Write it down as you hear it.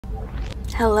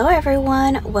Hello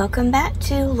everyone, welcome back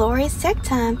to Lori's Tech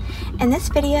Time. In this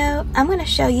video, I'm going to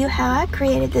show you how I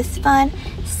created this fun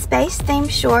space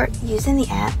themed short using the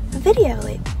app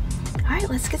Videoleap. Alright,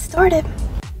 let's get started.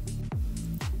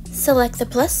 Select the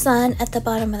plus sign at the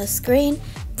bottom of the screen,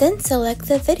 then select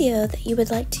the video that you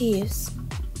would like to use.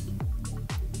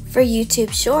 For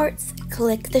YouTube Shorts,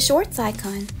 click the Shorts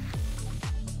icon.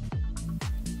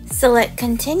 Select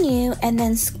Continue and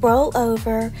then scroll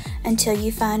over until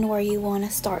you find where you want to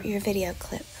start your video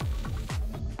clip.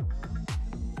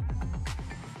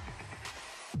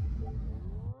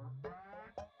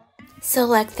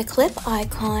 Select the clip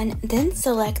icon, then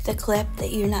select the clip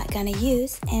that you're not going to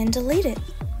use and delete it.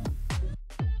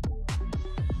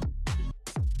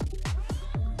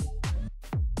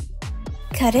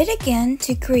 Cut it again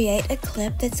to create a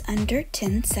clip that's under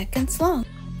 10 seconds long.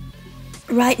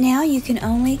 Right now, you can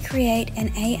only create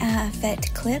an AI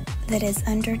effect clip that is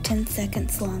under 10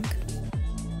 seconds long.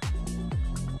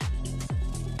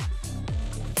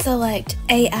 Select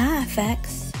AI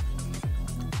Effects,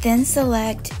 then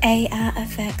select AI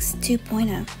Effects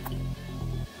 2.0.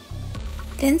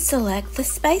 Then select the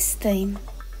space theme.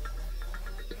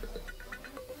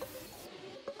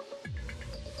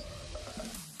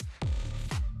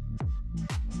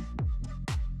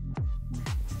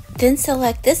 Then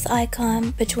select this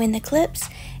icon between the clips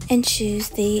and choose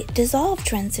the dissolve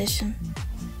transition.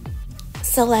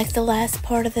 Select the last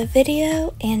part of the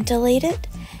video and delete it,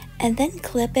 and then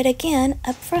clip it again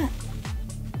up front.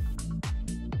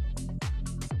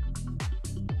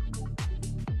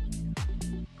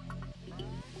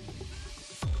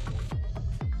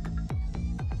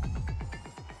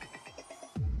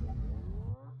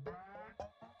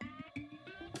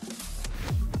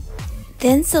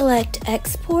 Then select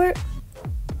Export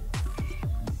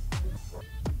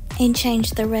and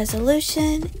change the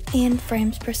resolution and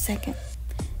frames per second.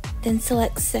 Then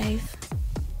select Save.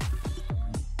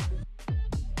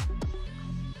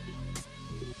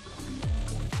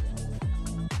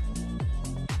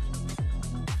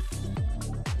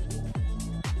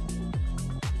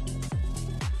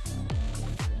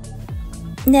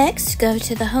 Next, go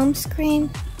to the home screen,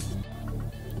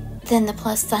 then the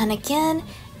plus sign again,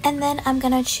 and then I'm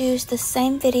going to choose the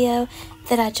same video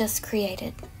that I just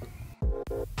created.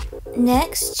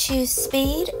 Next, choose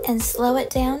speed and slow it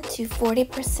down to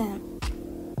 40%.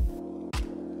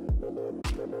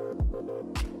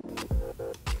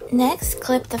 Next,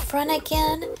 clip the front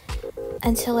again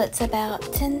until it's about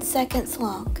 10 seconds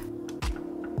long.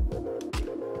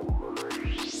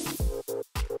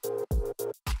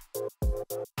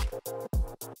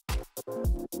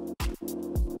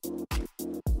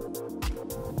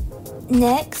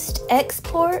 Next,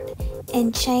 export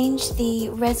and change the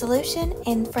resolution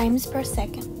and frames per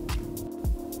second.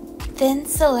 Then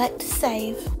select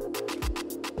Save.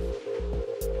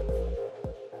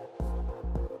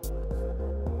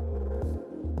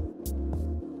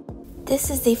 This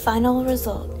is the final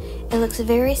result. It looks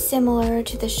very similar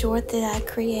to the short that I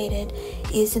created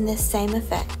using this same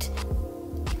effect.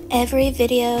 Every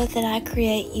video that I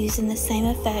create using the same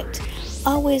effect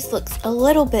always looks a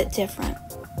little bit different.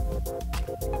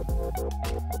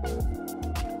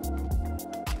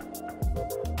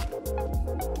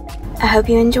 I hope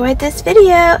you enjoyed this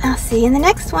video. I'll see you in the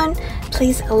next one.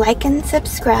 Please like and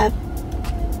subscribe.